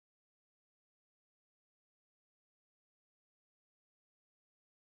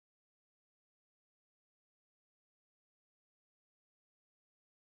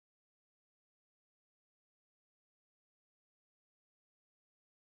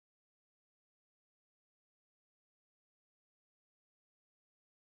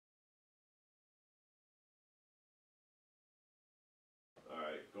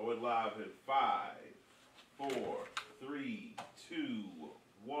live in 5, 4, 3, 2,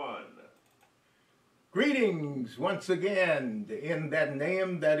 1. Greetings once again in that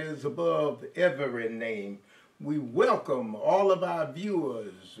name that is above every name. We welcome all of our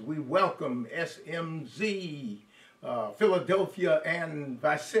viewers. We welcome SMZ, Philadelphia and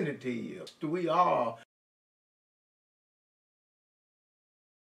vicinity. We are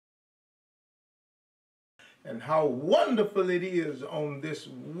and how wonderful it is on this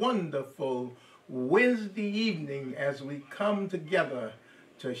wonderful Wednesday evening as we come together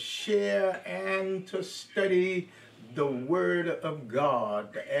to share and to study the Word of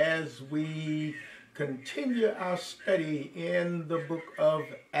God as we continue our study in the book of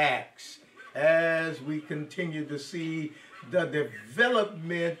Acts, as we continue to see the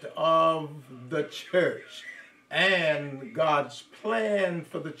development of the church and God's plan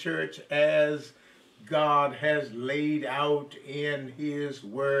for the church as God has laid out in His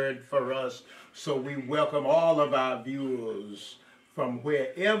Word for us. So we welcome all of our viewers from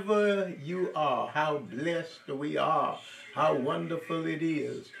wherever you are. How blessed we are. How wonderful it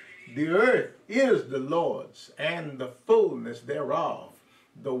is. The earth is the Lord's and the fullness thereof,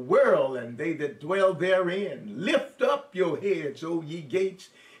 the world and they that dwell therein. Lift up your heads, O ye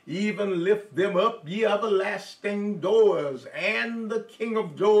gates, even lift them up, ye everlasting doors, and the King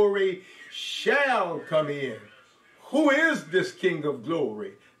of glory shall come in. Who is this King of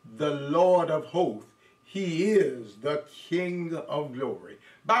glory? The Lord of hosts. He is the King of glory.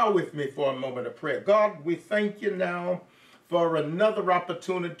 Bow with me for a moment of prayer. God, we thank you now for another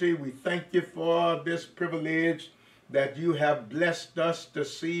opportunity. We thank you for this privilege that you have blessed us to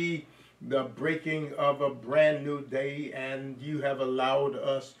see the breaking of a brand new day, and you have allowed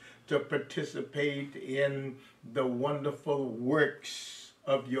us to participate in the wonderful works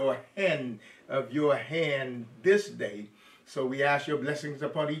of your hand this day. So we ask your blessings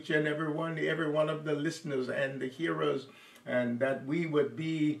upon each and every one of the listeners and the hearers, and that we would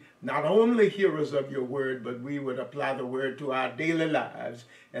be not only hearers of your word, but we would apply the word to our daily lives,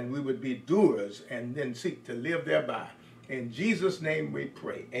 and we would be doers and then seek to live thereby. In Jesus' name we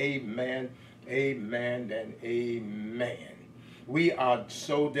pray. Amen, amen, and amen. We are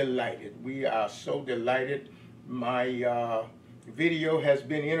so delighted. We are so delighted. My video has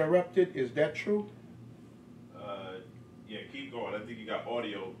been interrupted. Is that true? Yeah, keep going. I think you got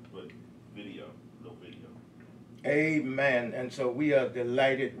audio, but video, no video. Amen. And so we are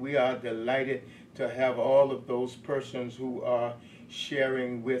delighted. We are delighted to have all of those persons who are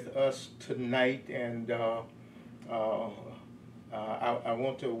sharing with us tonight. And I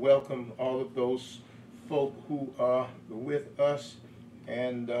want to welcome all of those folk who are with us.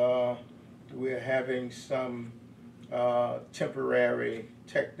 And we're having some temporary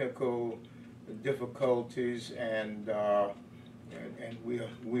technical difficulties, and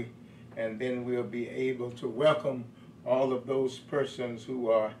then we'll be able to welcome all of those persons who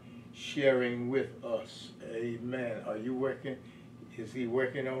are sharing with us. Amen. Are you working? Is he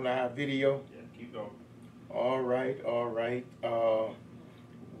working on our video? Yeah, keep going. All right, all right.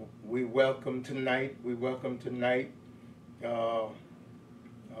 We welcome tonight. We welcome tonight.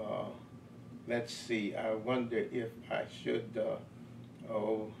 Let's see. I wonder if I should.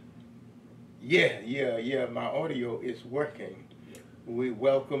 Yeah. My audio is working. We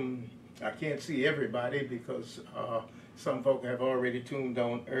welcome. I can't see everybody because some folk have already tuned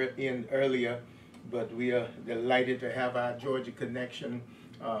on in earlier, but we are delighted to have our Georgia connection,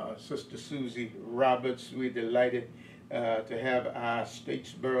 Sister Susie Roberts. We're delighted to have our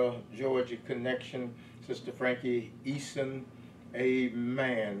Statesboro, Georgia connection, Sister Frankie Eason.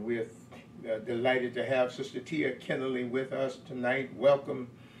 Amen. We're delighted to have Sister Tia Kennelly with us tonight. Welcome.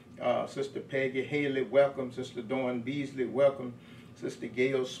 Sister Peggy Haley, welcome. Sister Dawn Beasley, welcome. Sister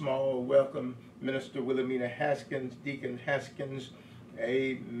Gail Small, welcome. Minister Wilhelmina Haskins, Deacon Haskins,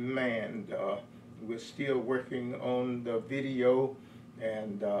 amen. We're still working on the video,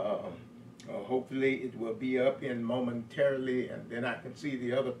 and hopefully it will be up in momentarily, and then I can see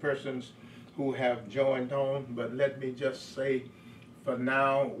the other persons who have joined on. But let me just say for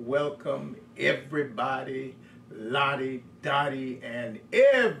now, welcome everybody, Lottie, Dottie, and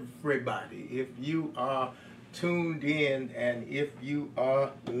everybody. If you are tuned in and if you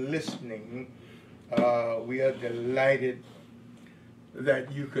are listening, we are delighted that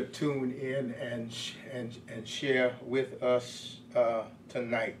you could tune in and share with us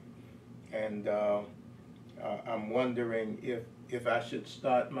tonight. And I'm wondering if I should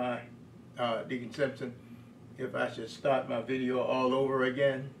start my Deacon Simpson, if I should start my video all over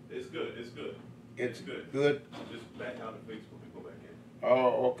again. It's good. It's good. It's good. Just back out of Facebook and go back in.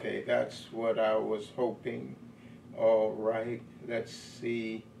 Oh, okay. That's what I was hoping. All right. Let's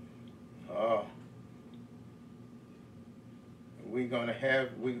see. We're gonna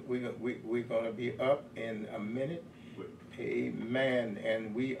be up in a minute. Amen.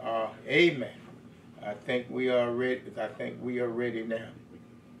 And we are, amen. I think we are ready. I think we are ready now.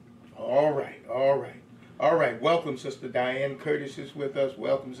 All right, all right. All right, welcome Sister Diane Curtis is with us.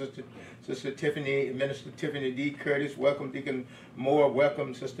 Welcome Sister Tiffany, Minister Tiffany D. Curtis. Welcome Deacon Moore.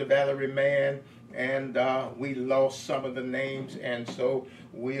 Welcome Sister Valerie Mann. And we lost some of the names, and so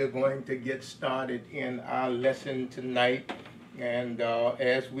we are going to get started in our lesson tonight. And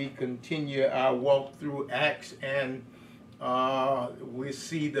as we continue our walk through Acts, and we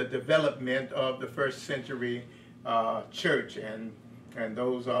see the development of the first century church, and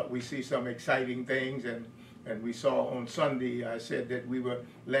those we see some exciting things, and we saw on Sunday, I said that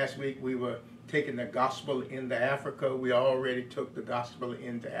last week we were taking the gospel into Africa. We already took the gospel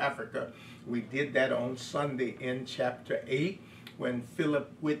into Africa. We did that on Sunday in chapter 8 when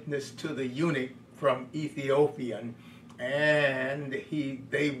Philip witnessed to the eunuch from Ethiopia, and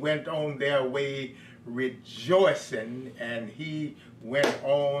they went on their way rejoicing, and he went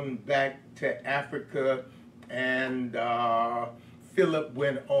on back to Africa, and Philip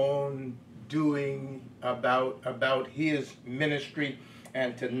went on doing about his ministry.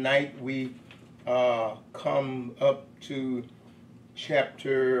 And tonight we come up to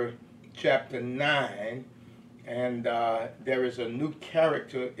chapter 9, and there is a new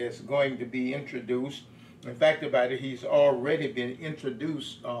character that's going to be introduced. In fact, about it, he's already been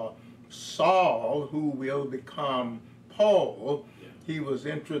introduced. Saul, who will become Paul, he was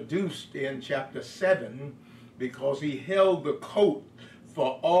introduced in chapter 7 because he held the coat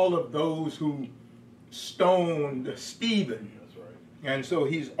for all of those who stoned Stephen. That's right. And so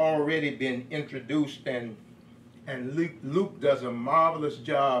he's already been introduced, and Luke does a marvelous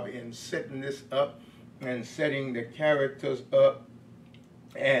job in setting this up and setting the characters up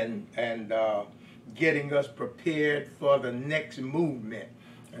and getting us prepared for the next movement.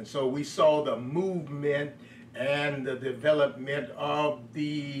 And so we saw the movement and the development of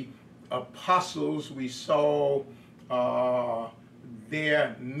the apostles. We saw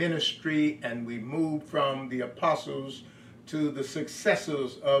their ministry, and we moved from the apostles to the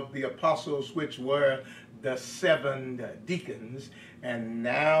successors of the apostles, which were the 7 deacons. And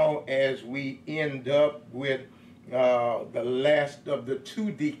now as we end up with the last of the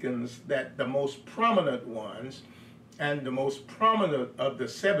 2 deacons, that the most prominent ones, and the most prominent of the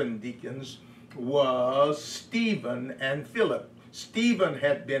 7 deacons was Stephen and Philip. Stephen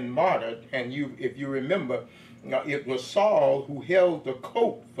had been martyred, and if you remember, it was Saul who held the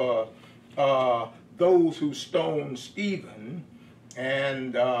coat for those who stoned Stephen.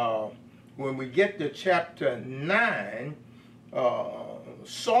 And when we get to chapter 9,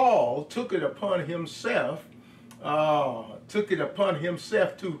 Saul took it upon himself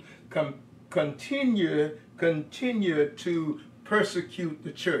to continue to persecute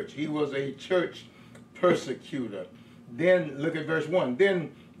the church. He was a church persecutor. Then look at verse 1.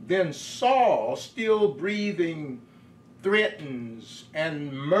 Then Saul, still breathing threats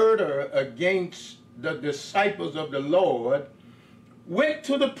and murder against the disciples of the Lord, went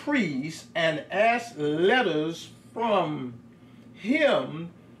to the priest and asked letters from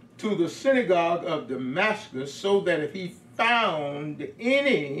him to the synagogue of Damascus, so that if he found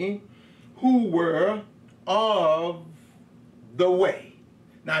any who were of the way.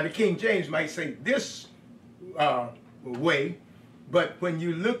 Now the King James might say this way, but when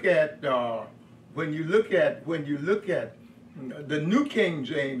you look at the New King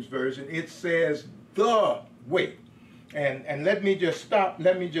James Version, it says the way. And let me just stop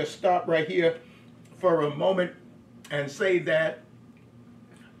right here for a moment and say that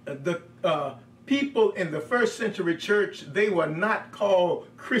the people in the first century church, they were not called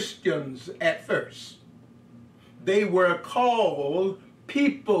Christians at first. They were called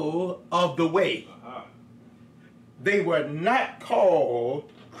people of the way. They were not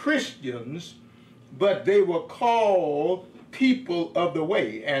called Christians, but they were called people of the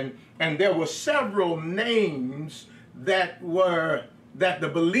way. And there were several names that the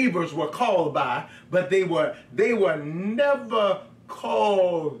believers were called by, but they were never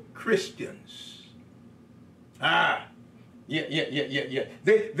called Christians.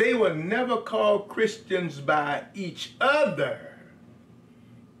 They were never called Christians by each other.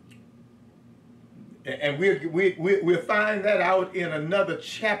 And we'll find that out in another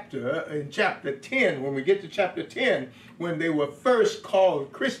chapter, in chapter 10, when we get to chapter 10, when they were first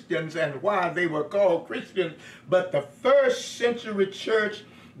called Christians and why they were called Christians. But the first century church,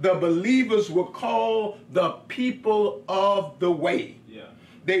 the believers were called the people of the way. Yeah.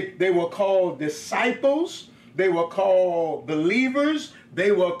 They were called disciples, They were called believers.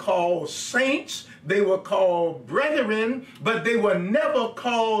 They were called saints. They were called brethren, but they were never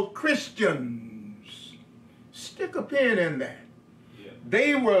called Christians. Stick a pin in that. Yeah.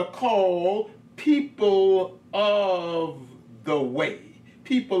 They were called people of the way.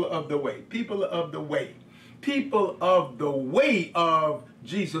 People of the way. People of the way. People of the way of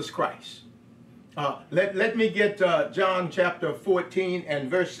Jesus Christ. Let me get John chapter 14 and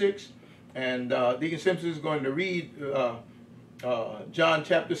verse 6. And Deacon Simpson is going to read John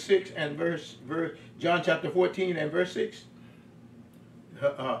chapter 6 and John chapter 14 and verse 6.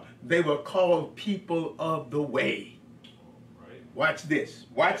 They were called people of the way. Right. Watch this.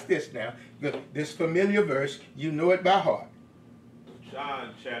 Watch this now. This familiar verse, you know it by heart.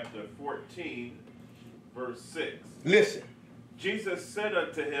 John chapter 14, verse 6. Listen. Jesus said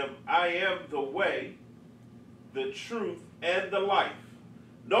unto him, I am the way, the truth, and the life.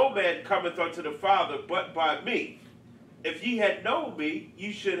 No man cometh unto the Father but by me. If ye had known me,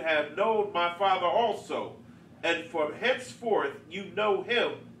 ye should have known my Father also. And from henceforth you know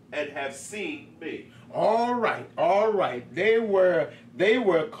him and have seen me. All right, all right. They were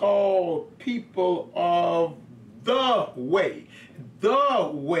called people of the way.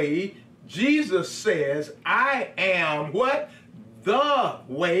 The way. Jesus says, I am what? The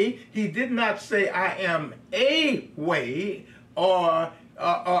way. He did not say I am a way or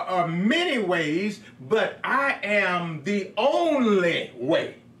many ways, but I am the only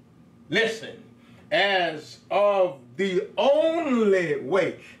way. Listen, as of the only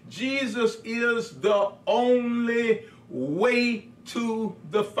way. Jesus is the only way to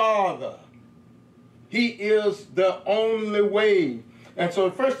the Father. He is the only way. And so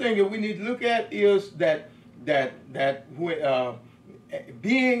the first thing that we need to look at is that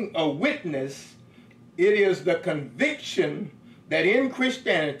being a witness, it is the conviction that in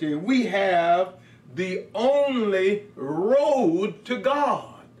Christianity we have the only road to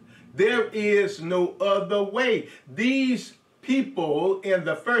God. There is no other way. These people in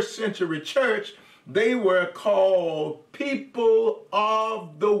the first century church, they were called people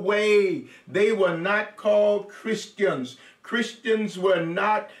of the way. They were not called Christians. Christians were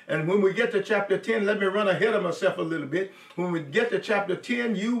not, and when we get to chapter 10, let me run ahead of myself a little bit. When we get to chapter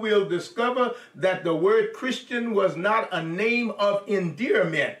 10, you will discover that the word Christian was not a name of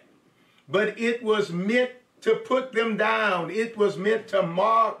endearment, but it was meant to put them down. It was meant to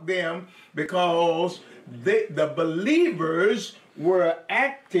mark them because the believers were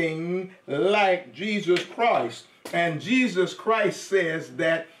acting like Jesus Christ. And Jesus Christ says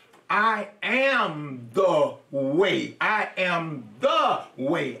that I am the way. I am the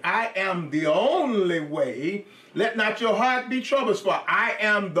way. I am the only way. Let not your heart be troubled, for I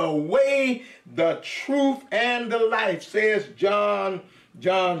am the way, the truth, and the life, says John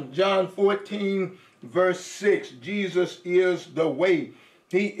 14, verse 6. Jesus is the way.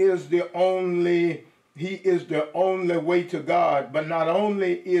 He is the only way to God. But not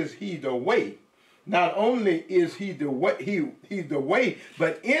only is he the way, not only is he the way, he's the way,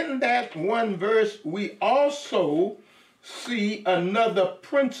 but in that one verse we also see another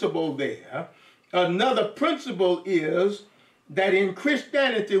principle there. Another principle is that in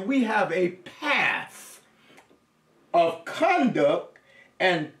Christianity we have a path of conduct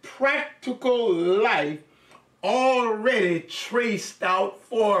and practical life already traced out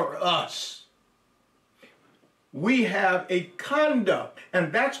for us. We have a conduct,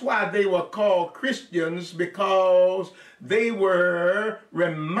 and that's why they were called Christians, because they were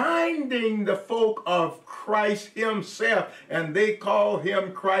reminding the folk of Christ himself, and they called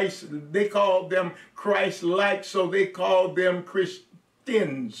him Christ, they called them Christ-like, so they called them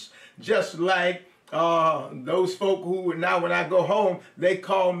Christians. Just like those folk who now when I go home, they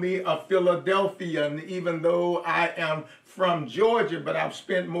call me a Philadelphian, even though I am from Georgia, but I've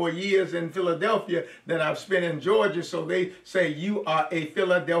spent more years in Philadelphia than I've spent in Georgia, so they say you are a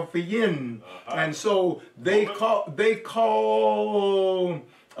Philadelphian. And so they call the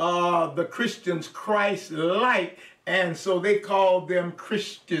Christians Christ-like, and so they call them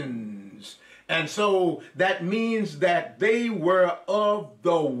Christians. And so that means that they were of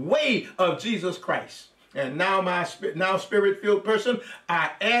the way of Jesus Christ. And now, now spirit-filled person,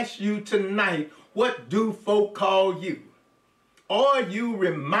 I ask you tonight, what do folk call you? Are you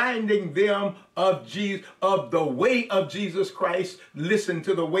reminding them of Jesus, of the way of Jesus Christ? Listen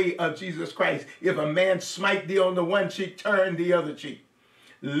to the way of Jesus Christ. If a man smite thee on the one cheek, turn the other cheek.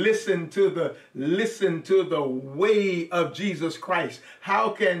 Listen to the way of Jesus Christ.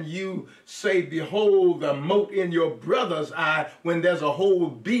 How can you say, behold the mote in your brother's eye when there's a whole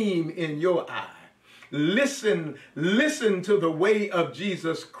beam in your eye? Listen to the way of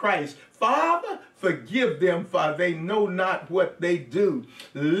Jesus Christ. Father, Forgive them, for they know not what they do.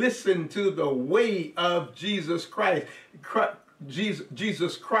 Listen to the way of Jesus Christ.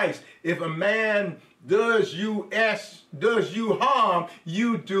 Jesus Christ. If a man does you harm,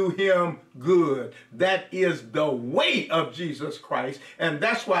 you do him good. That is the way of Jesus Christ, and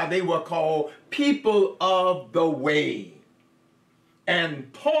that's why they were called people of the way.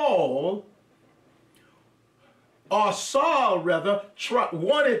 And Paul, or Saul rather,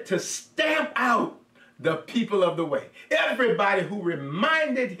 wanted to stamp out the people of the way. Everybody who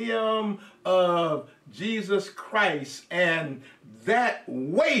reminded him of Jesus Christ and that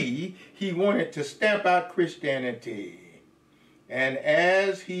way, he wanted to stamp out Christianity. And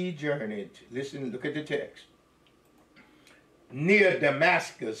as he journeyed, listen, look at the text, near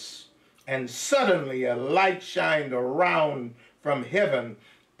Damascus, and suddenly a light shined around from heaven.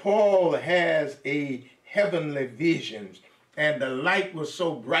 Paul has a heavenly vision, and the light was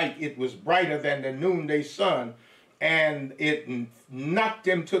so bright, it was brighter than the noonday sun, and it knocked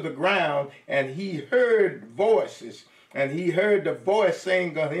him to the ground, and he heard voices, and he heard the voice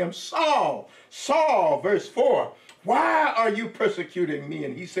saying to him, Saul, Saul, verse 4, why are you persecuting me?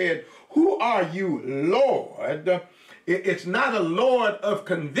 And he said, who are you, Lord? It's not a Lord of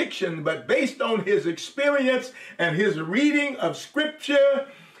conviction, but based on his experience and his reading of Scripture,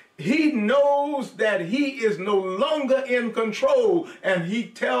 he knows that he is no longer in control, and he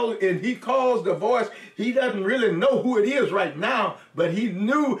calls the voice. He doesn't really know who it is right now, but he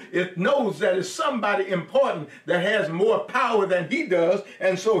knows that it's somebody important that has more power than he does.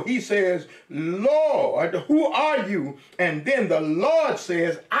 And so he says, Lord, who are you? And then the Lord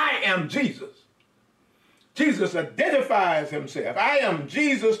says, I am Jesus. Jesus identifies himself. I am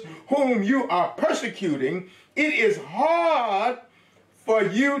Jesus whom you are persecuting. It is hard for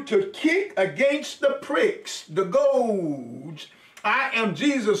you to kick against the pricks, the goads. I am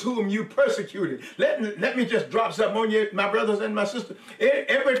Jesus whom you persecuted. Let me just drop something on you, my brothers and my sisters.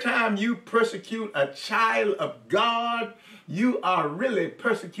 Every time you persecute a child of God, you are really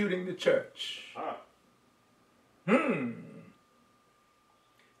persecuting the church.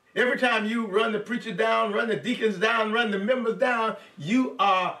 Every time you run the preacher down, run the deacons down, run the members down, you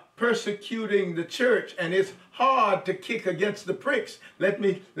are persecuting the church, and it's hard to kick against the pricks. Let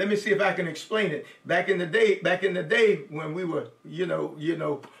me see if I can explain it. Back in the day when we were,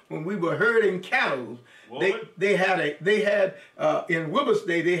 when we were herding cattle, they had in Wilber's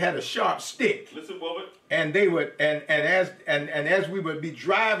day they had a sharp stick. Listen, Wilbert. And they would as we would be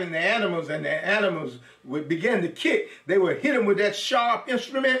driving the animals and the animals would begin to kick, they would hit them with that sharp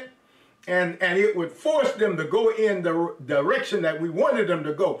instrument, and it would force them to go in the direction that we wanted them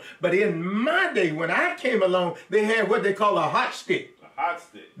to go. But in my day, when I came along, they had what they call a hot stick. A hot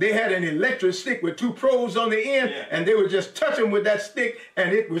stick. They had an electric stick with two probes on the end, and they would just touch them with that stick,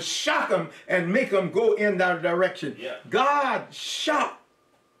 and it would shock them and make them go in that direction. Yeah. God shocked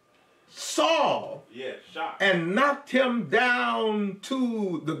Saul and knocked him down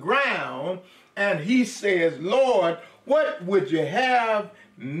to the ground, and he says, Lord, what would you have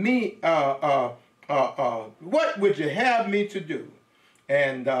me what would you have me to do?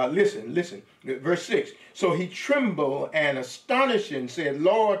 And listen, verse 6. So he trembled and astonished and said,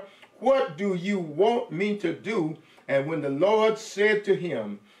 Lord, what do you want me to do? And when the Lord said to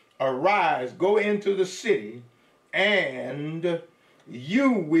him, arise, go into the city, and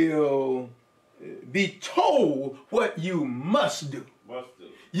you will be told what you must do.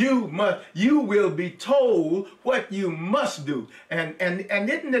 You will be told what you must do. And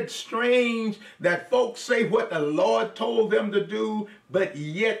isn't it strange that folks say what the Lord told them to do, but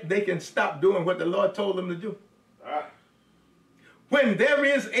yet they can stop doing what the Lord told them to do? When there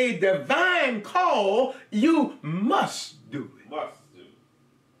is a divine call, you must do it.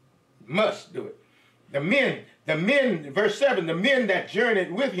 Must do it. The men, verse 7, the men that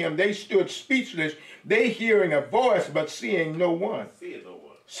journeyed with him, they stood speechless, they hearing a voice, but seeing no one.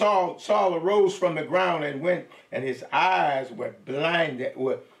 Saul arose from the ground and went, and his eyes were blinded.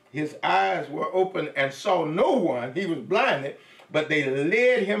 His eyes were open and saw no one. He was blinded, but they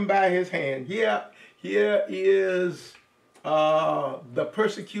led him by his hand. Here is the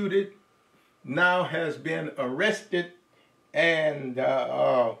persecuted, now has been arrested, and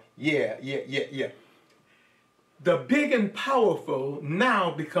the big and powerful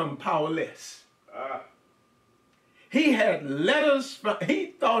now become powerless. He had letters he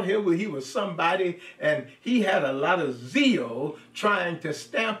thought he was somebody, and he had a lot of zeal trying to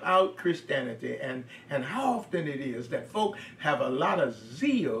stamp out Christianity. And how often it is that folk have a lot of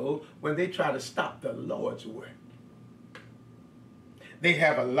zeal when they try to stop the Lord's work. They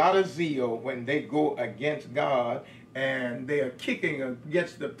have a lot of zeal when they go against God and they are kicking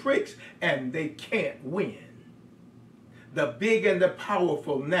against the pricks, and they can't win. The big and the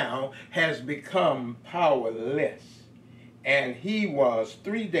powerful now has become powerless. And he was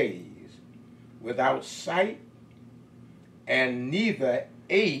 3 days without sight, and neither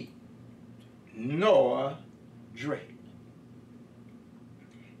ate nor drank.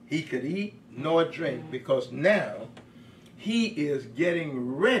 He could eat nor drink because now he is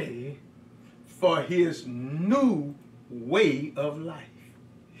getting ready for his new way of life.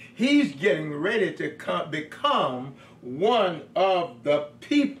 He's getting ready to become one of the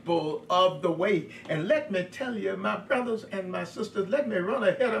people of the way. And let me tell you, my brothers and my sisters, let me run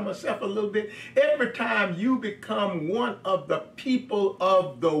ahead of myself a little bit. Every time you become one of the people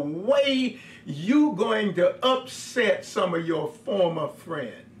of the way, you're going to upset some of your former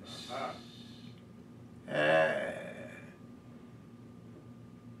friends.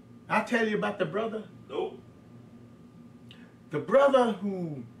 I tell you about the brother. Nope. The brother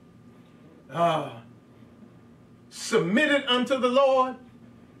who submitted unto the Lord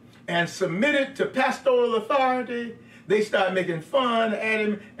and submitted to pastoral authority. They started making fun at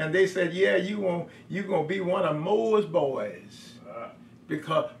him, and they said, yeah, you gonna be one of Mo's boys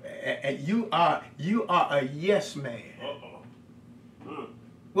because you are a yes man.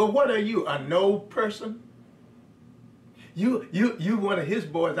 Well, what are you, a no person? You one of his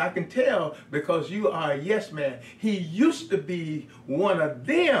boys, I can tell, because you are a yes man. He used to be one of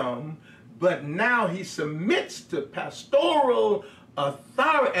them, but now he submits to pastoral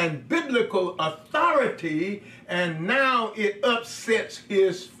authority and biblical authority, and now it upsets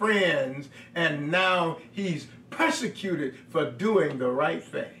his friends, and now he's persecuted for doing the right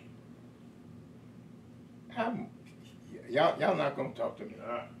thing. Y'all not going to talk to me.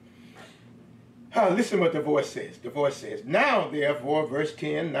 Listen what the voice says. The voice says, now therefore, verse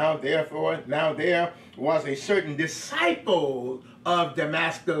 10, now there was a certain disciple of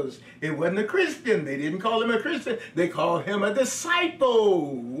Damascus. It wasn't a Christian. They didn't call him a Christian. They called him a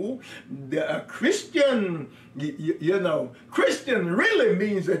disciple. A Christian, you know, Christian really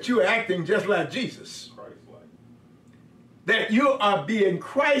means that you're acting just like Jesus. Christ-like. That you are being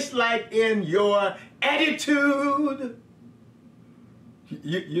Christ-like in your attitude.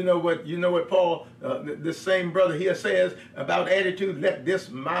 You know what Paul, this same brother here says about attitude, let this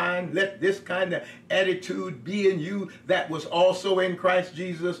kind of attitude be in you that was also in Christ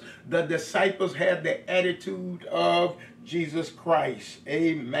Jesus. The disciples had the attitude of Jesus Christ.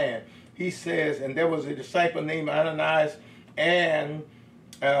 Amen. He says, and there was a disciple named Ananias, and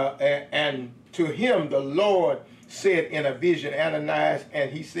to him the Lord said in a vision, Ananias,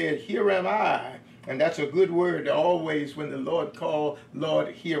 and he said, here am I. And that's a good word always when the Lord called, Lord,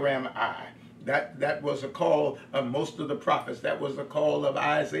 here am I. That was a call of most of the prophets. That was the call of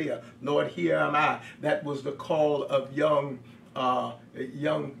Isaiah, Lord, here am I. That was the call of young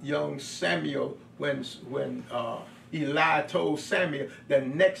Samuel when Eli told Samuel, the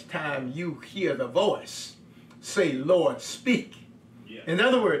next time you hear the voice, say, Lord, speak. Yeah. In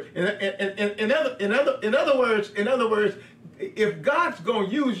other words, if God's going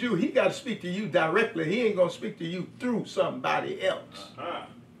to use you, he got to speak to you directly. He ain't going to speak to you through somebody else.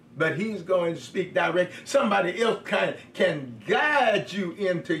 But he's going to speak direct. Somebody else can guide you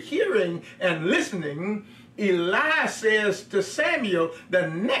into hearing and listening. Eli says to Samuel, the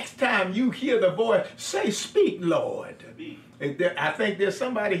next time you hear the voice, say, speak, Lord. I think there's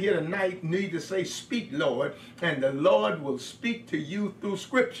somebody here tonight need to say, speak, Lord, and the Lord will speak to you through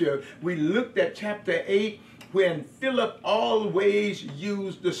Scripture. We looked at chapter 8, when Philip always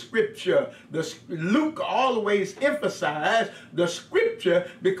used the Scripture. Luke always emphasized the Scripture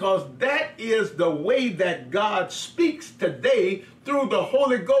because that is the way that God speaks today through the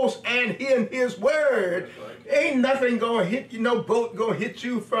Holy Ghost and in His Word. Right. Ain't nothing going to hit you, no boat going to hit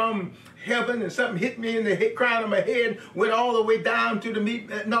you from heaven and something hit me in the crown of my head, went all the way down to the meat.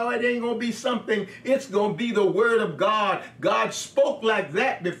 No, it ain't going to be something. It's going to be the Word of God. God spoke like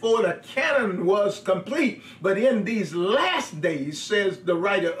that before the canon was complete. But in these last days, says the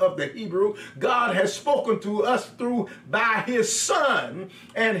writer of the Hebrew, God has spoken to us by His Son,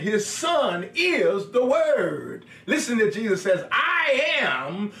 and His Son is the Word. Listen to Jesus says, I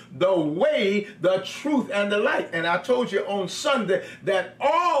am the way, the truth, and the life. And I told you on Sunday that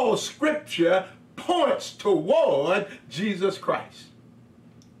all Scripture points toward Jesus Christ.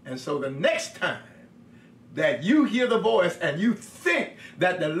 And so the next time that you hear the voice and you think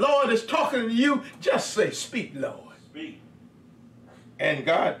that the Lord is talking to you, just say, speak, Lord. Speak. And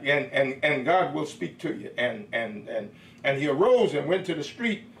God and God will speak to you. And he arose and went to the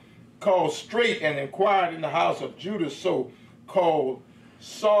street called Straight and inquired in the house of Judas, so called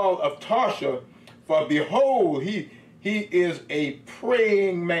Saul of Tarsus, for behold, he He is a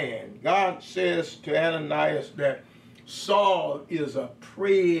praying man. God says to Ananias that Saul is a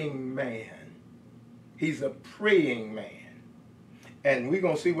praying man. He's a praying man. And we're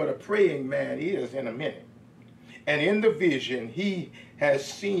going to see what a praying man is in a minute. And in the vision, he has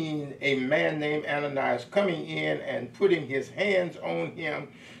seen a man named Ananias coming in and putting his hands on him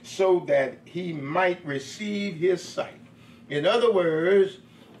so that he might receive his sight. In other words,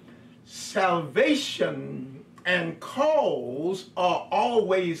 salvation and calls are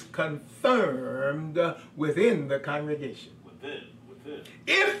always confirmed within the congregation. Within.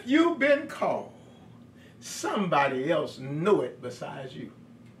 If you've been called, somebody else know it besides you.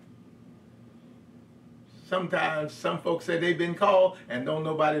 Sometimes some folks say they've been called and don't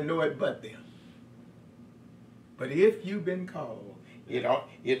nobody know it but them. But if you've been called,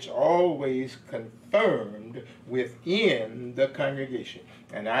 it's always confirmed within the congregation.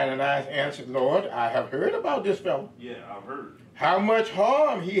 And Ananias answered, Lord, I have heard about this fellow. Yeah, I've heard. How much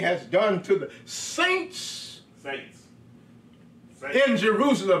harm he has done to the saints. In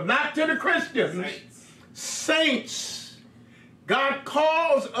Jerusalem, not to the Christians. Saints. God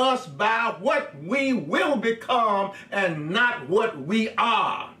calls us by what we will become and not what we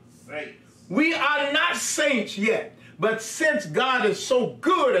are. Saints. We are not saints yet. But since God is so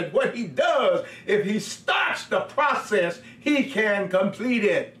good at what he does, if he starts the process, he can complete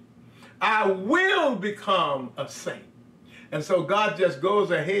it. I will become a saint. And so God just goes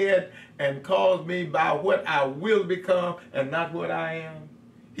ahead and calls me by what I will become and not what I am.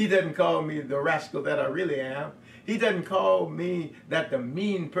 He doesn't call me the rascal that I really am. He doesn't call me the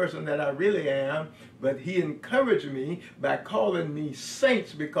mean person that I really am, but he encouraged me by calling me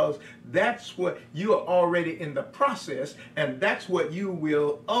saints, because that's what you are already in the process, and that's what you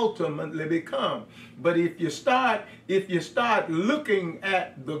will ultimately become. But if you start looking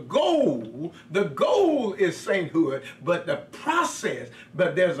at the goal is sainthood, but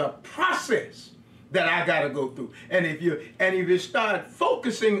there's a process that I got to go through. And if you start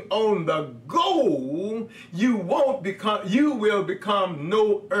focusing on the goal, you will become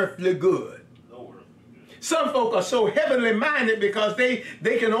no earthly good. Some folk are so heavenly minded because they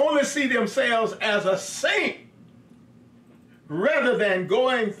can only see themselves as a saint rather than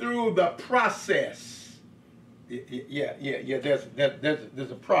going through the process. Yeah.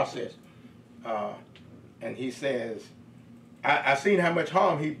 There's a process. And he says, I seen how much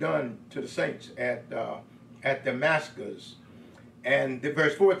harm he'd done to the saints at Damascus. And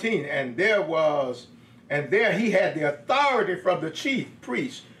verse 14, and there he had the authority from the chief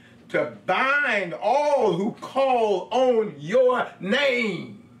priest to bind all who call on your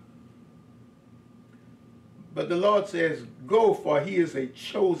name. But the Lord says, go, for he is a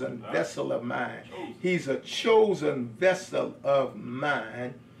chosen vessel of mine. He's a chosen vessel of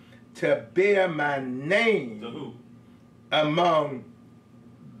mine to bear my name. To who? Among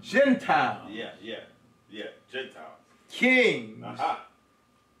Gentiles. Yeah, Gentiles. Kings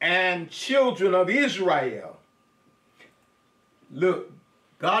and children of Israel. Look,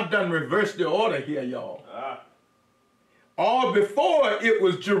 God done reversed the order here, y'all. All before it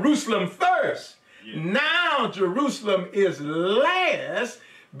was Jerusalem first. Yeah. Now Jerusalem is last,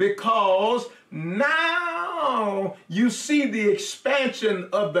 because now you see the expansion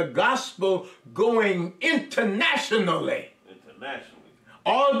of the gospel going internationally.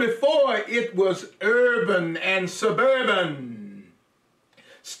 All before it was urban and suburban.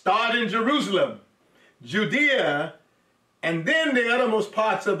 Start in Jerusalem, Judea, and then the uttermost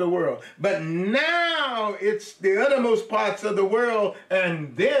parts of the world. But now it's the uttermost parts of the world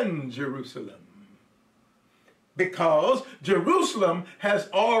and then Jerusalem. Because Jerusalem has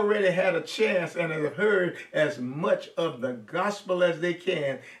already had a chance and have heard as much of the gospel as they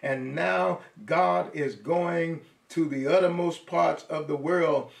can. And now God is going to the uttermost parts of the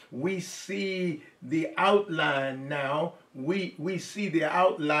world. We see the outline now. We see the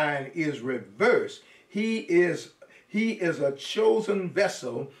outline is reversed. He is a chosen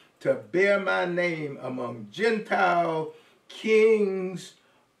vessel to bear my name among Gentile kings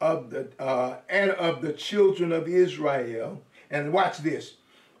and of the children of Israel. And watch this.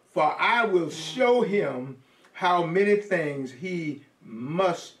 For I will show him how many things he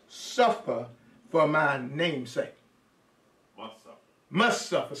must suffer for my name's sake. Must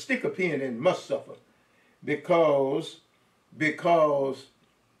suffer. Stick a pin in must suffer. Because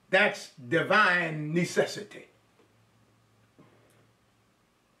that's divine necessity.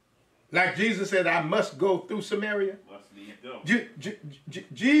 Like Jesus said, I must go through Samaria.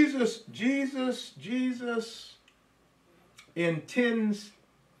 Jesus intends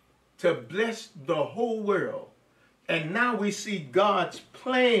to bless the whole world. And now we see God's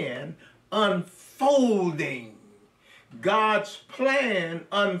plan unfolding. God's plan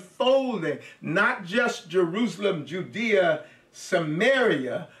unfolding, not just Jerusalem, Judea,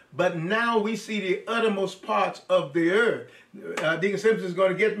 Samaria, but now we see the uttermost parts of the earth. Deacon Simpson is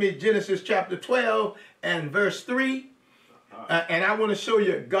going to get me Genesis chapter 12 and verse 3. And I want to show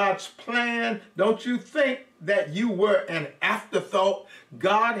you God's plan. Don't you think that you were an afterthought.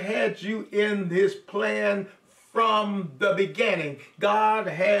 God had you in his plan from the beginning. God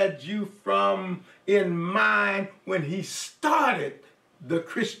had you in mind when he started the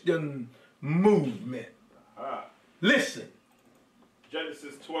Christian movement. Listen.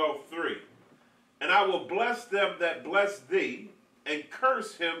 Genesis 12:3. And I will bless them that bless thee, and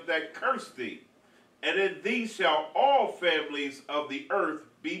curse him that curse thee. And in thee shall all families of the earth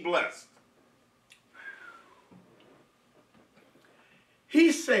be blessed.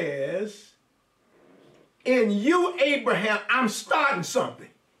 He says, in you, Abraham, I'm starting something.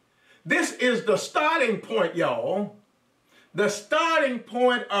 This is the starting point, y'all. The starting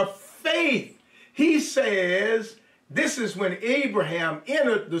point of faith. He says, this is when Abraham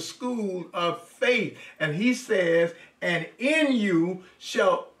entered the school of faith. And he says, and in you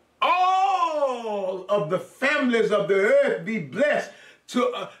shall all of the families of the earth be blessed,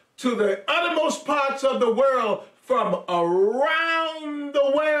 to the uttermost parts of the world, from around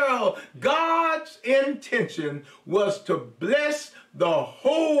the world. God's intention was to bless the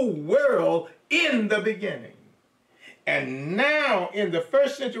whole world in the beginning. And now in the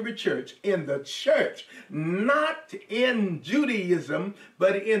first century church, not in Judaism,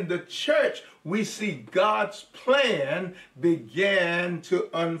 but in the church, we see God's plan began to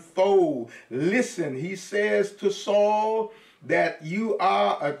unfold. Listen, he says to Saul that you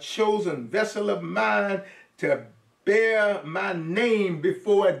are a chosen vessel of mine to bear my name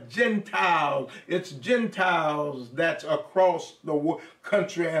before Gentiles. It's Gentiles that's across the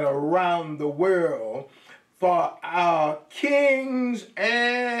country and around the world, for our kings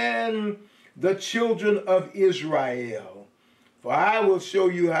and the children of Israel. For I will show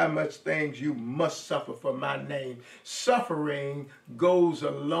you how much things you must suffer for my name. Suffering goes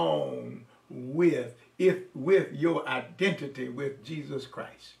along with your identity with Jesus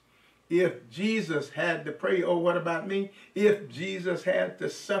Christ. If Jesus had to pray, oh, what about me? If Jesus had to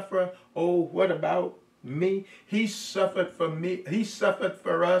suffer, oh, what about me? He suffered for me. He suffered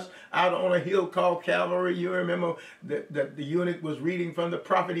for us out on a hill called Calvary. You remember that the eunuch was reading from the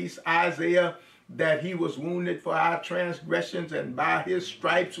prophet Isaiah, that he was wounded for our transgressions, and by his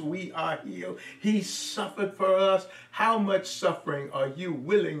stripes we are healed. He suffered for us. How much suffering are you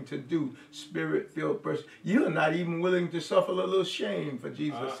willing to do, spirit-filled person? You're not even willing to suffer a little shame for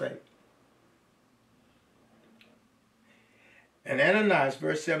Jesus' sake. And Ananias,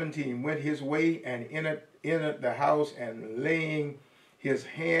 verse 17, went his way and entered the house, and laying his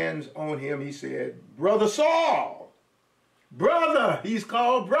hands on him, he said, Brother Saul, brother, he's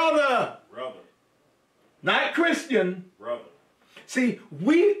called brother. Brother. Not Christian. Brother. See,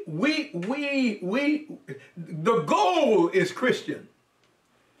 the goal is Christian.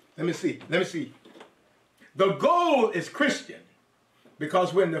 Let me see. The goal is Christian.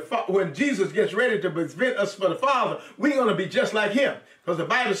 Because when Jesus gets ready to present us for the Father, we're going to be just like him. Because the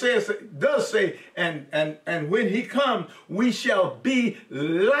Bible does say, and when he comes, we shall be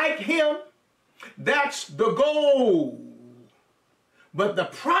like him. That's the goal. But the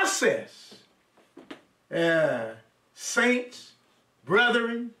process, saints,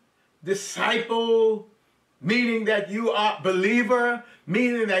 brethren, disciple, meaning that you are a believer,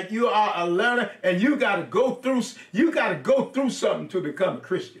 meaning that you are a learner, and you got to go through something to become a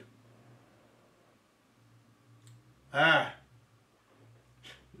Christian.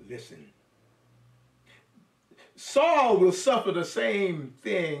 Listen. Saul will suffer the same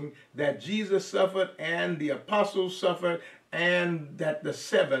thing that Jesus suffered, and the apostles suffered, and that the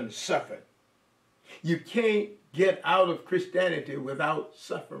seven suffered. You can't get out of Christianity without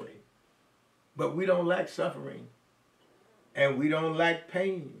suffering. But we don't like suffering, and we don't like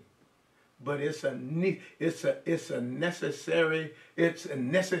pain. But it's a necessary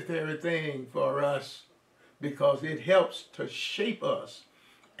thing for us, because it helps to shape us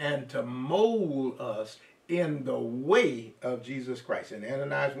and to mold us in the way of Jesus Christ. And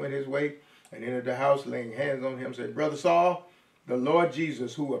Ananias went his way and entered the house, laying hands on him, said, Brother Saul, the Lord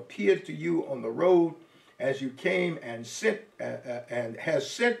Jesus, who appeared to you on the road as you came and has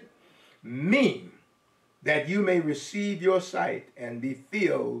sent me, that you may receive your sight and be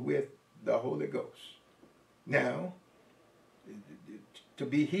filled with the Holy Ghost. Now, to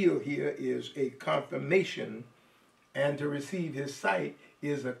be healed here is a confirmation, and to receive his sight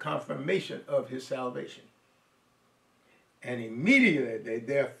is a confirmation of his salvation. And immediately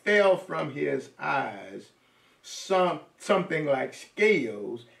there fell from his eyes something like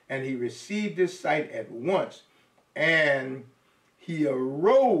scales, and he received his sight at once, and he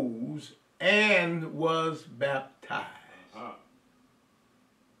arose and was baptized.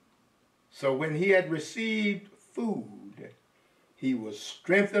 So when he had received food, he was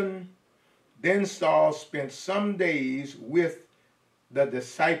strengthened. Then Saul spent some days with the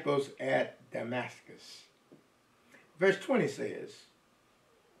disciples at Damascus. Verse 20 says,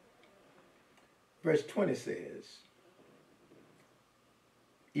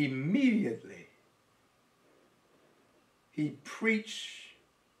 immediately he preached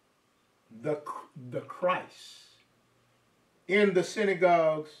the Christ in the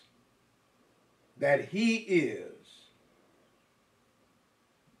synagogues, that he is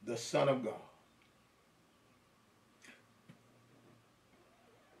the Son of God.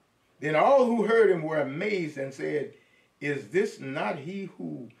 Then all who heard him were amazed and said, is this not he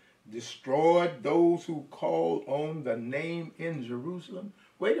who destroyed those who called on the name in Jerusalem?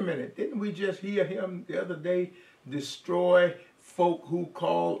 Wait a minute, didn't we just hear him the other day destroy folk who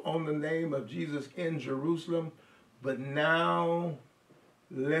called on the name of Jesus in Jerusalem? But now,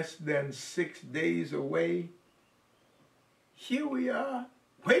 less than 6 days away, here we are.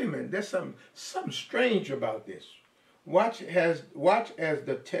 Wait a minute, there's something strange about this. Watch as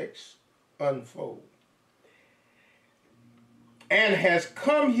the text unfolds. And has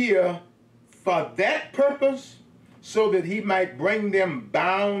come here for that purpose, so that he might bring them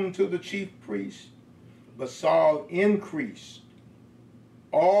bound to the chief priest. But Saul increased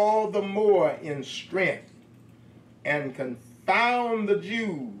all the more in strength, and confound the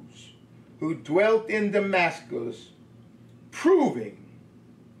Jews who dwelt in Damascus, proving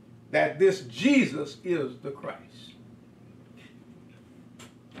that this Jesus is the Christ.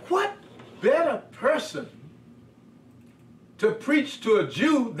 What better person to preach to a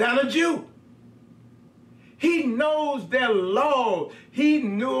Jew than a Jew? He knows their law. He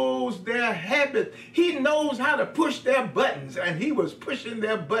knows their habits. He knows how to push their buttons. And he was pushing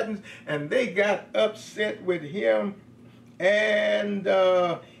their buttons, and they got upset with him. And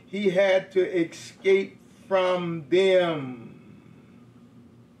he had to escape from them.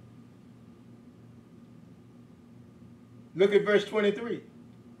 Look at verse 23.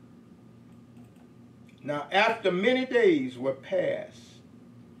 Now, after many days were passed,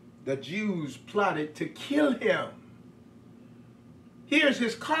 the Jews plotted to kill him. Here's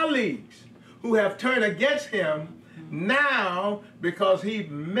his colleagues who have turned against him now because he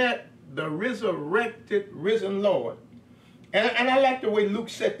met the resurrected, risen Lord. And I like the way Luke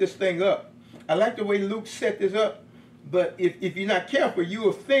set this thing up. I like the way Luke set this up. But if you're not careful, you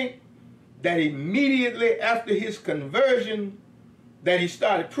will think that immediately after his conversion that he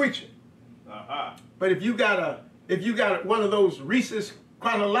started preaching. But if you got one of those Reese's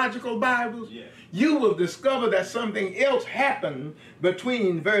chronological Bibles, you will discover that something else happened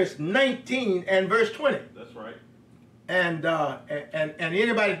between verse 19 and verse 20. That's right. And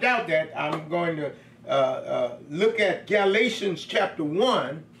anybody doubt that, I'm going to look at Galatians chapter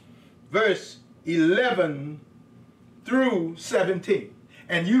 1, verse 11 through 17.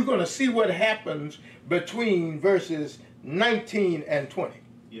 And you're going to see what happens between verses 19 and 20.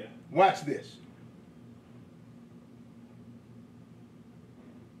 Yeah. Watch this.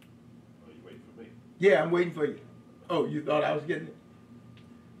 Yeah, I'm waiting for you. Oh, you thought I was getting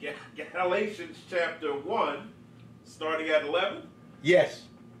it? Galatians chapter 1, starting at 11. Yes.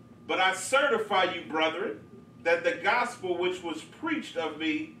 But I certify you, brethren, that the gospel which was preached of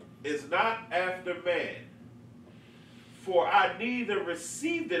me is not after man. For I neither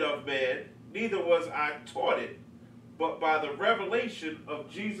received it of man, neither was I taught it, but by the revelation of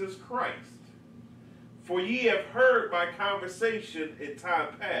Jesus Christ. For ye have heard my conversation in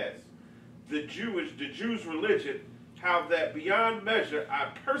time past, the Jews' religion, how that beyond measure I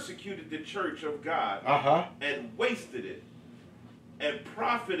persecuted the church of God and wasted it, and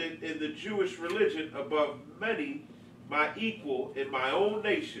profited in the Jewish religion above many my equal in my own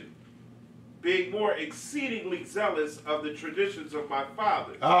nation, being more exceedingly zealous of the traditions of my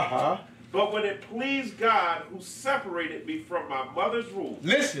fathers. But when it pleased God, who separated me from my mother's womb,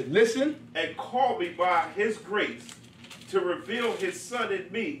 listen, and called me by his grace to reveal his Son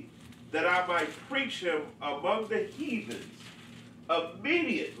in me, that I might preach him among the heathens,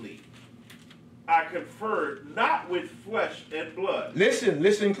 immediately I conferred not with flesh and blood.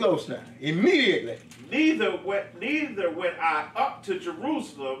 Listen close now. Immediately. Neither went I up to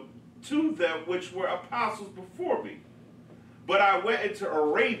Jerusalem to them which were apostles before me, but I went into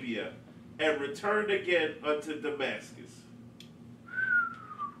Arabia and returned again unto Damascus.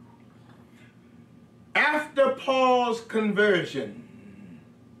 After Paul's conversion,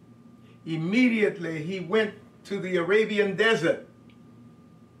 immediately he went to the Arabian desert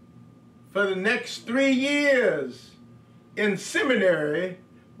for the next 3 years in seminary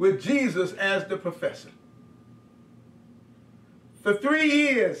with Jesus as the professor. For 3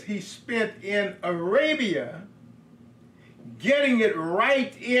 years he spent in Arabia getting it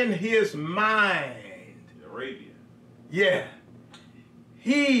right in his mind. Arabia. Yeah.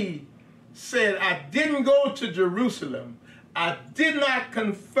 He said, I didn't go to Jerusalem. I did not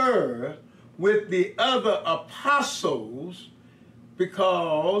confer with the other apostles,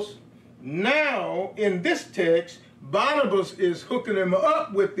 because now in this text, Barnabas is hooking him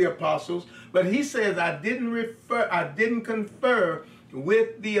up with the apostles, but he says, I didn't confer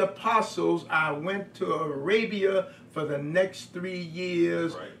with the apostles. I went to Arabia for the next 3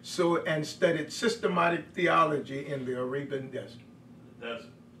 years, right, and studied systematic theology in the Arabian desert. That's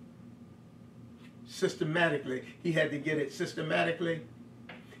systematically. He had to get it systematically.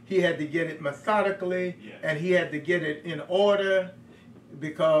 He had to get it methodically, yeah, and he had to get it in order,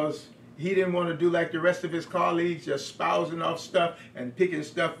 because he didn't want to do like the rest of his colleagues, just spousing off stuff and picking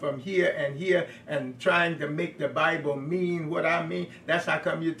stuff from here and trying to make the Bible mean what I mean. That's how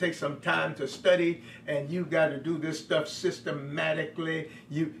come you take some time to study, and you got to do this stuff systematically.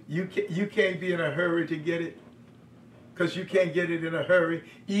 You can't be in a hurry to get it, because you can't get it in a hurry.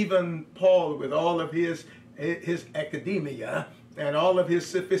 Even Paul, with all of his academia and all of his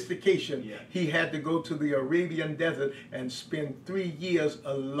sophistication, yeah, he had to go to the Arabian desert and spend 3 years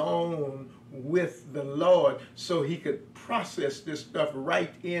alone with the Lord so he could process this stuff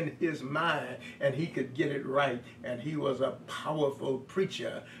right in his mind and he could get it right. And he was a powerful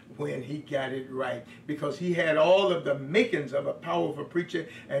preacher when he got it right, because he had all of the makings of a powerful preacher,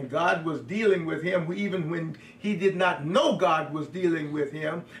 and God was dealing with him even when he did not know God was dealing with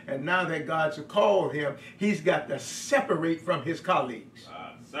him. And now that God's called him, he's got to separate from his colleagues.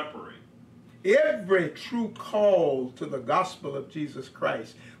 Separate. Every true call to the gospel of Jesus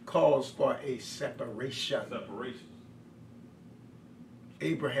Christ calls for a separation. Separation.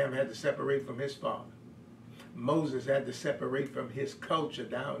 Abraham had to separate from his father. Moses had to separate from his culture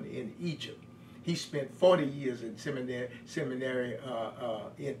down in Egypt. He spent 40 years in seminary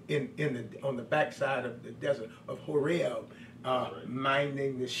on the backside of the desert of Horeb,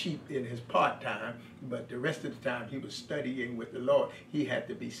 minding the sheep in his part-time, but the rest of the time he was studying with the Lord. He had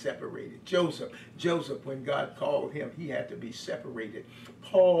to be separated. Joseph, when God called him, he had to be separated.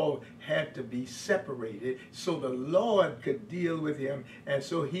 Paul had to be separated so the Lord could deal with him, and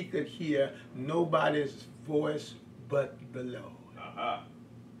so he could hear nobody's voice but the Lord.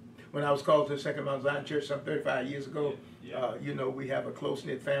 When I was called to the Second Mount Zion Church some 35 years ago, you know, we have a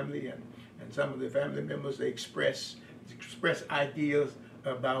close-knit family, and some of the family members, they express ideas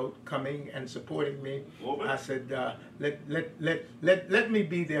about coming and supporting me. I said, let me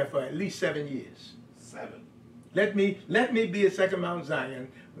be there for at least 7 years. 7. Let me be at Second Mount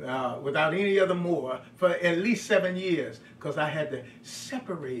Zion without any other more for at least 7 years, because I had to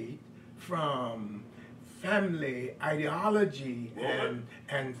separate from family ideology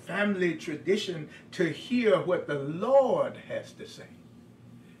and family tradition to hear what the Lord has to say,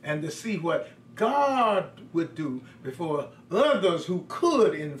 and to see what God would do before others who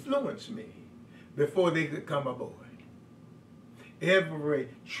could influence me, before they could come aboard. Every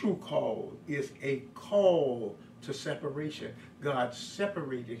true call is a call to separation. God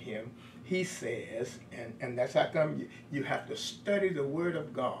separated him, he says, and that's how come you have to study the Word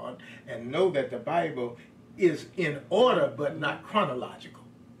of God and know that the Bible is in order but not chronological.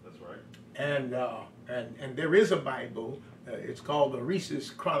 That's right. And there is a Bible. It's called the Reese's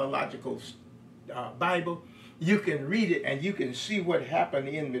Chronological Bible. You can read it and you can see what happened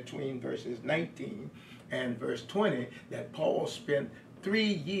in between verses 19 and verse 20, that Paul spent 3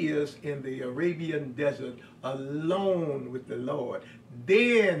 years in the Arabian desert alone with the Lord.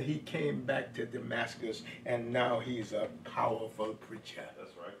 Then he came back to Damascus, and now he's a powerful preacher.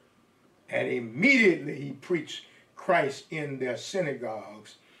 That's right. And immediately he preached Christ in their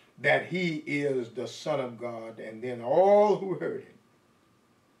synagogues, that he is the Son of God. And then all who heard him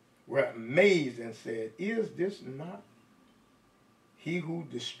were amazed and said, is this not he who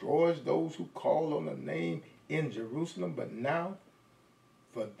destroys those who call on the name in Jerusalem, but now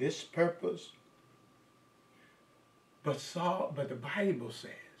for this purpose? But the Bible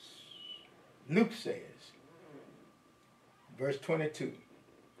says, Luke says, verse 22,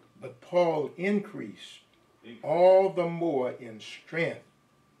 but Paul increased all the more in strength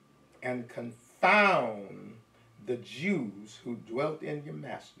and confound the Jews who dwelt in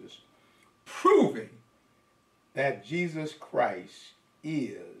Damascus, proving that Jesus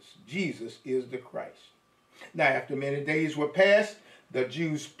is the Christ. Now, after many days were passed, the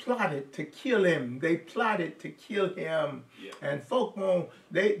Jews plotted to kill him. They plotted to kill him. Yeah. And folk won't,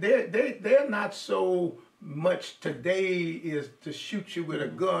 they're not so much today is to shoot you with a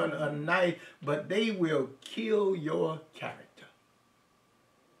gun, a knife, but they will kill your character.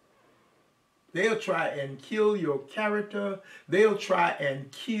 They'll try and kill your character. They'll try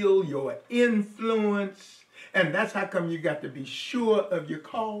and kill your influence. And that's how come you got to be sure of your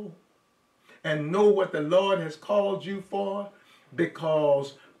call and know what the Lord has called you for,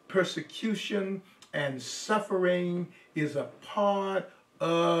 because persecution and suffering is a part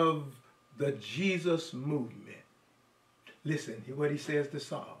of the Jesus movement. Listen, hear what he says to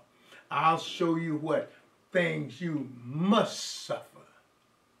Saul. I'll show you what things you must suffer.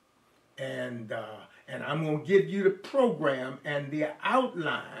 And I'm going to give you the program and the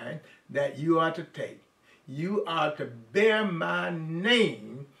outline that you are to take. You are to bear my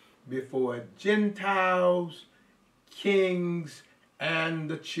name before Gentiles, kings, and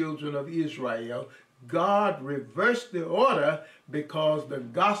the children of Israel. God reversed the order because the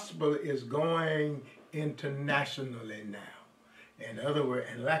gospel is going internationally now. In other words,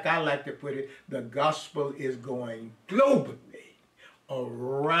 and like I like to put it, the gospel is going globally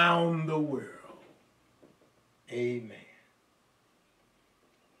around the world. Amen.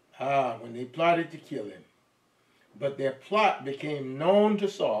 When they plotted to kill him, but their plot became known to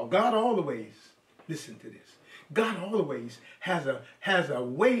Saul. God always, listen to this, God always has a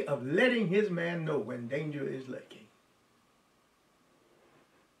way of letting his man know when danger is lurking.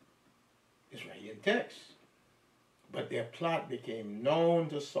 It's right here in text. But their plot became known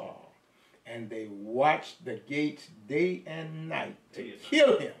to Saul, and they watched the gates day and night to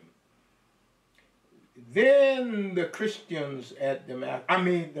kill him. Then the Christians at Damascus,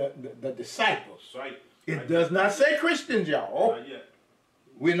 the disciples. It does not say Christians, y'all. Not yet.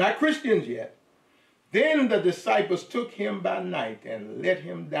 We're not Christians yet. Then the disciples took him by night and let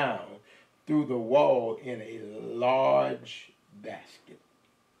him down through the wall in a large basket.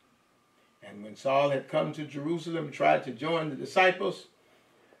 And when Saul had come to Jerusalem, he tried to join the disciples,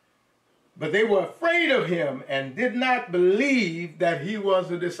 but they were afraid of him and did not believe that he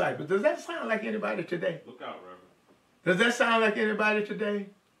was a disciple. Does that sound like anybody today? Look out, Reverend. Does that sound like anybody today?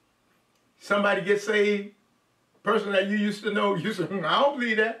 Somebody gets saved, person that you used to know, you say, I don't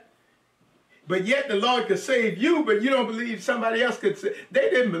believe that. But yet the Lord could save you, but you don't believe somebody else could save. They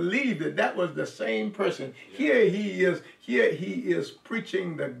didn't believe that that was the same person. Yeah. Here he is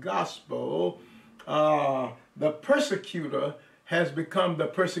preaching the gospel. The persecutor has become the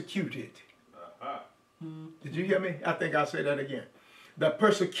persecuted. Did you hear me? I think I'll say that again. The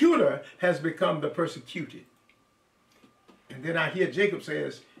persecutor has become the persecuted. And then I hear Jacob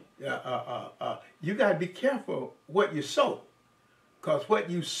says, you got to be careful what you sow. Because what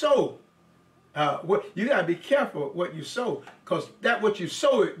you sow, you got to be careful what you sow. Because that what you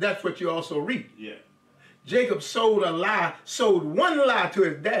sow, that's what you also reap. Yeah. Jacob sowed a lie, sowed one lie to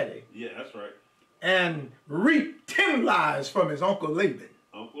his daddy. Yeah, that's right. And reaped 10 lies from his Uncle Laban.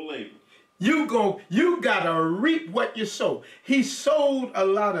 Uncle Laban. You gotta reap what you sow. He sowed a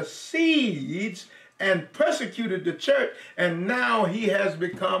lot of seeds and persecuted the church, and now he has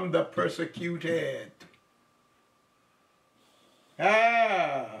become the persecuted.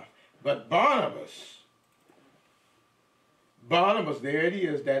 But Barnabas, there it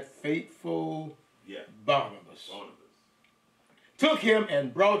is, that faithful Barnabas, took him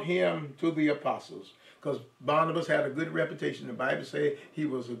and brought him to the apostles, because Barnabas had a good reputation. The Bible says he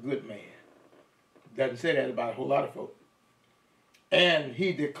was a good man. Doesn't say that about a whole lot of folk. And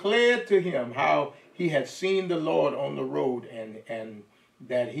he declared to him how he had seen the Lord on the road, and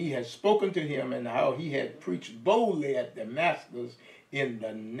that he had spoken to him, and how he had preached boldly at Damascus in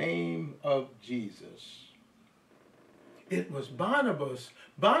the name of Jesus. It was Barnabas.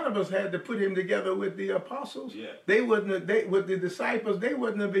 Barnabas had to put him together with the apostles. Yeah. With the disciples, they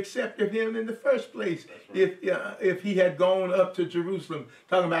wouldn't have accepted him in the first place. Right. If he had gone up to Jerusalem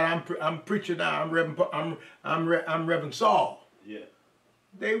talking about I'm preaching now, I'm Reverend Saul. Yeah.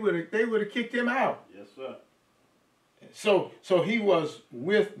 They would have kicked him out. Yes, sir. So he was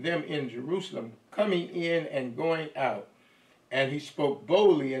with them in Jerusalem, coming in and going out, and he spoke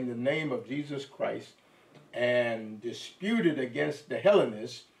boldly in the name of Jesus Christ, and disputed against the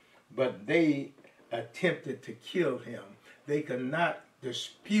Hellenists, but they attempted to kill him. They could not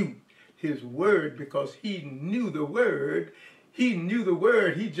dispute his word because he knew the word. He knew the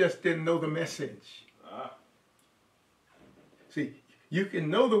word, he just didn't know the message. See, you can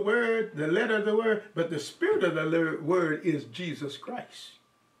know the word, the letter of the word, but the spirit of the word is Jesus Christ.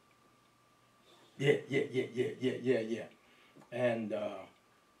 Yeah.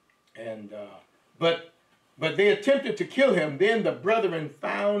 But But they attempted to kill him. Then the brethren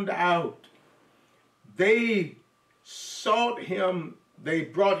found out. They sought him. They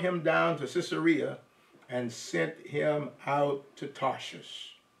brought him down to Caesarea and sent him out to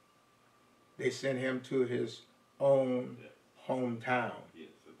Tarshish. They sent him to his own hometown.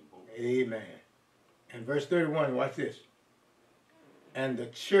 Amen. And verse 31, watch this. And the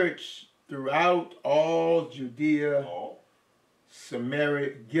church throughout all Judea,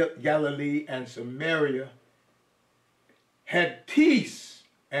 Samaria, Galilee, and Samaria had peace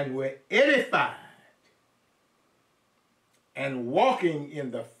and were edified and walking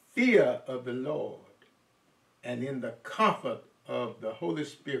in the fear of the Lord and in the comfort of the Holy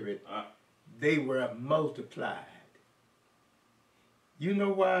Spirit, they were multiplied. You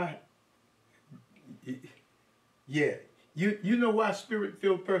know why? Yeah. You know why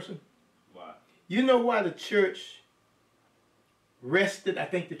spirit-filled person? Why? You know why the church rested? I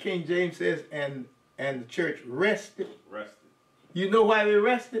think the King James says, and the church rested. Rested. You know why they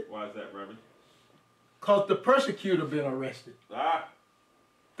rested? Why is that, Reverend? Because the persecutor been arrested.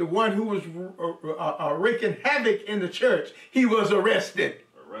 The one who was wreaking havoc in the church, he was arrested.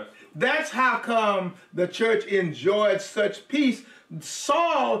 That's how come the church enjoyed such peace.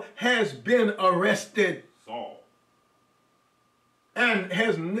 Saul has been arrested. Saul. And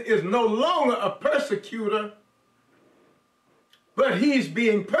is no longer a persecutor, but he's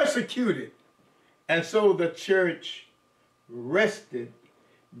being persecuted. And so the church rested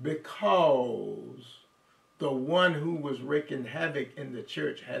because the one who was wreaking havoc in the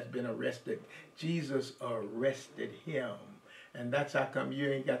church has been arrested. Jesus arrested him. And that's how come you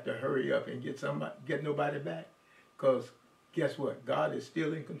ain't got to hurry up and get nobody back. Because guess what? God is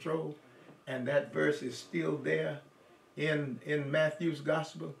still in control. And that verse is still there in Matthew's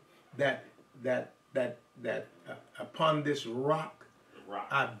gospel, that upon this rock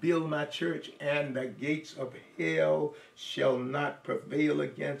I build my church, and the gates of hell shall not prevail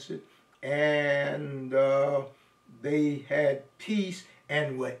against it. And they had peace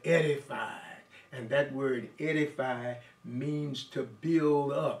and were edified. And that word edify means to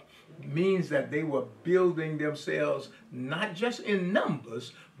build up. Means that they were building themselves not just in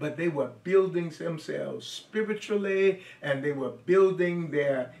numbers, but they were building themselves spiritually, and they were building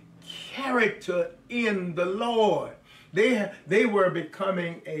their character in the Lord. They were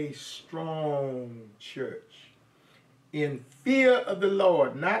becoming a strong church in fear of the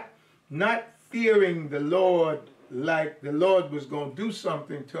Lord, not fearing the Lord like the Lord was going to do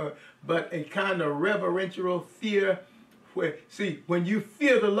something to him, but a kind of reverential fear. Where, see, when you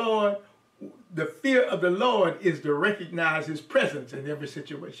fear the Lord, the fear of the Lord is to recognize his presence in every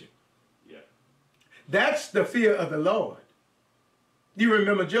situation. Yeah. That's the fear of the Lord. You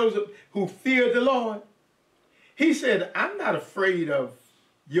remember Joseph, who feared the Lord? He said, I'm not afraid of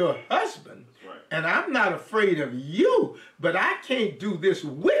your husband, and I'm not afraid of you, but I can't do this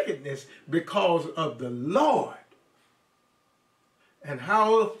wickedness because of the Lord. And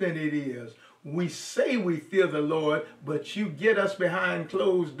how often it is, we say we fear the Lord, but you get us behind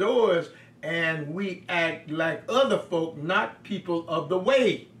closed doors and we act like other folk, not people of the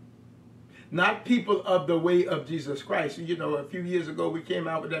way. Not people of the way of Jesus Christ. You know, a few years ago we came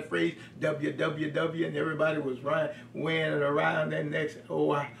out with that phrase, WWW, and everybody was wearing it around their necks.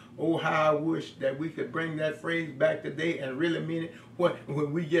 Oh, how I wish that we could bring that phrase back today and really mean it.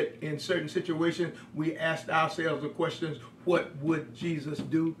 When we get in certain situations, we ask ourselves the questions, what would Jesus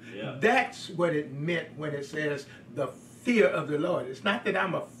do? Yeah. That's what it meant when it says the fear of the Lord. It's not that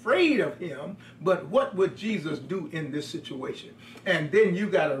I'm afraid of him, but what would Jesus do in this situation? And then you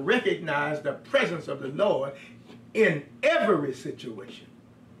got to recognize the presence of the Lord in every situation.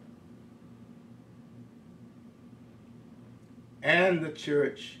 And the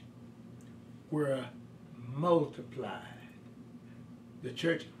church were multiplied. The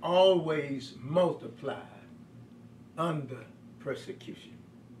church always multiplied under persecution.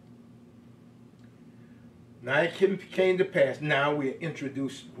 Now it came to pass. Now we're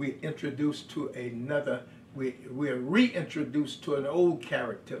reintroduced to an old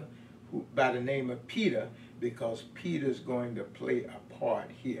character by the name of Peter, because Peter's going to play a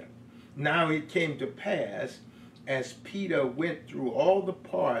part here. Now it came to pass, as Peter went through all the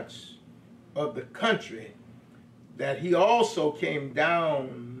parts of the country, that he also came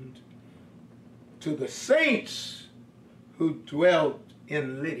down to the saints who dwelt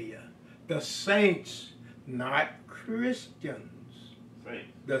in Lydia. The saints, not Christians.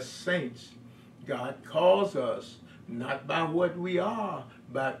 Saints. The saints. God calls us not by what we are,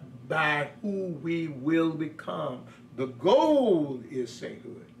 but by who we will become. The goal is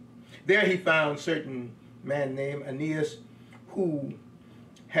sainthood. There he found a certain man named Aeneas, who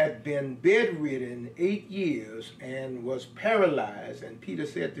had been bedridden 8 years and was paralyzed. And Peter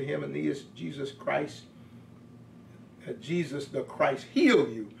said to him, Aeneas, Jesus the Christ heal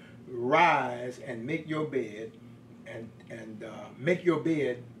you. Rise and make your bed. And make your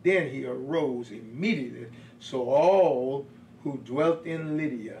bed. Then he arose immediately. So all who dwelt in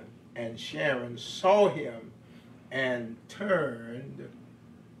Lydia and Sharon saw him and turned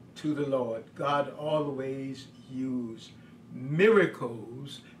to the Lord. God always used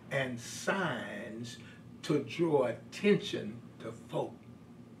miracles and signs to draw attention to folk.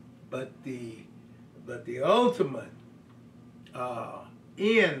 But the ultimate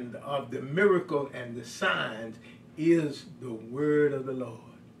end of the miracle and the signs is the word of the Lord.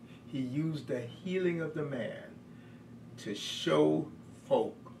 He used the healing of the man to show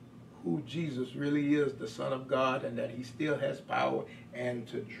folk who Jesus really is, the Son of God, and that he still has power, and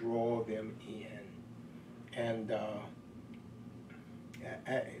to draw them in. And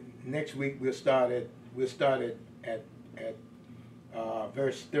next week we'll start at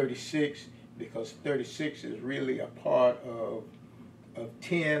verse 36, because 36 is really a part of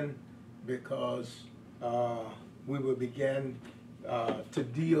 10, because we will begin to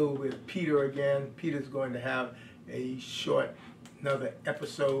deal with Peter again. Peter's going to have a short another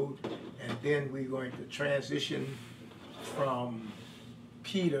episode, and then we're going to transition from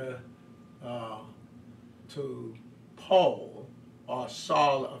Peter to Paul, or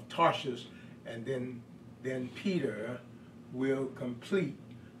Saul of Tarsus, and then Peter will complete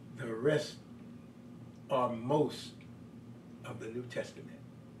the rest or most of the New Testament.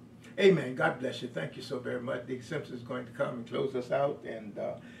 Amen. God bless you. Thank you so very much. Dick Simpson is going to come and close us out, and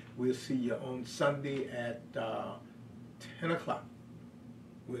we'll see you on Sunday at 10 o'clock.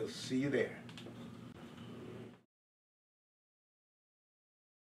 We'll see you there.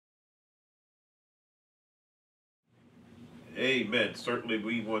 Amen. Certainly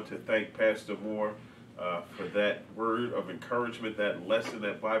we want to thank Pastor Moore for that word of encouragement, that lesson,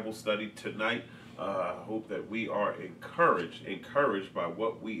 that Bible study tonight. I hope that we are encouraged by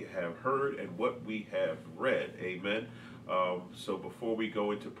what we have heard and what we have read. Amen. So before we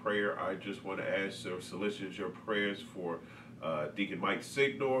go into prayer, I just want to ask or solicit your prayers for Deacon Mike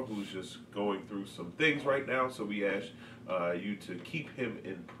Signor, who's just going through some things right now. So we ask you to keep him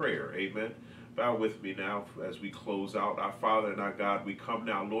in prayer. Amen. Bow with me now as we close out. Our Father and our God, we come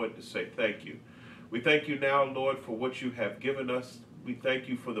now, Lord, to say thank you. We thank you now, Lord, for what you have given us. We thank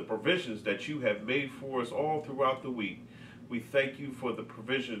you for the provisions that you have made for us all throughout the week. We thank you for the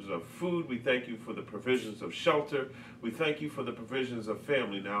provisions of food. We thank you for the provisions of shelter. We thank you for the provisions of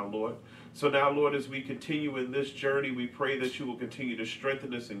family now, Lord. So now, Lord, as we continue in this journey, we pray that you will continue to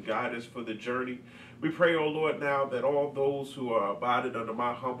strengthen us and guide us for the journey. We pray, oh Lord, now that all those who are abided under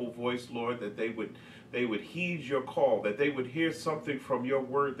my humble voice, Lord, that they would heed your call, that they would hear something from your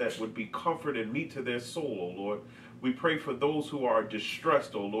word that would be comfort and meat to their soul, oh Lord. We pray for those who are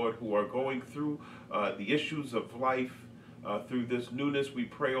distressed, oh Lord, who are going through the issues of life, through this newness. We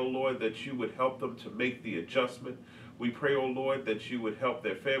pray, oh Lord, that you would help them to make the adjustment. We pray, oh Lord, that you would help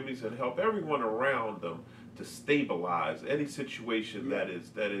their families and help everyone around them to stabilize any situation that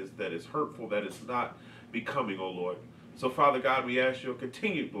is hurtful, that is not becoming, oh Lord. So, Father God, we ask your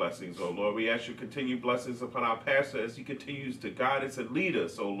continued blessings, oh Lord. We ask your continued blessings upon our pastor as he continues to guide us and lead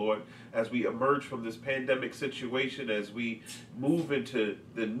us, oh Lord, as we emerge from this pandemic situation, as we move into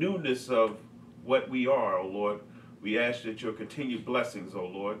the newness of what we are, oh Lord. We ask that your continued blessings, oh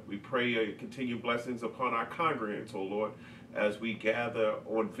Lord. We pray your continued blessings upon our congregants, oh Lord, as we gather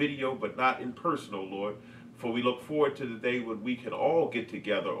on video but not in person, oh Lord. For we look forward to the day when we can all get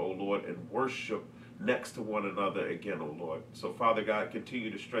together, oh Lord, and worship next to one another again, oh Lord. So, Father God,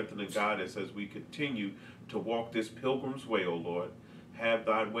 continue to strengthen and guide us as we continue to walk this pilgrim's way, oh Lord. Have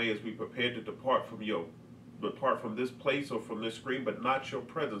thine way as we prepare to depart from this place or from this screen, but not your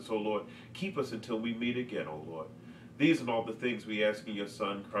presence, oh Lord. Keep us until we meet again, oh Lord. These and all the things we ask in your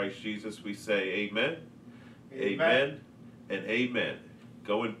Son, Christ Jesus, we say amen, amen, and amen.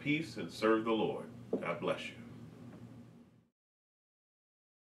 Go in peace and serve the Lord. God bless you.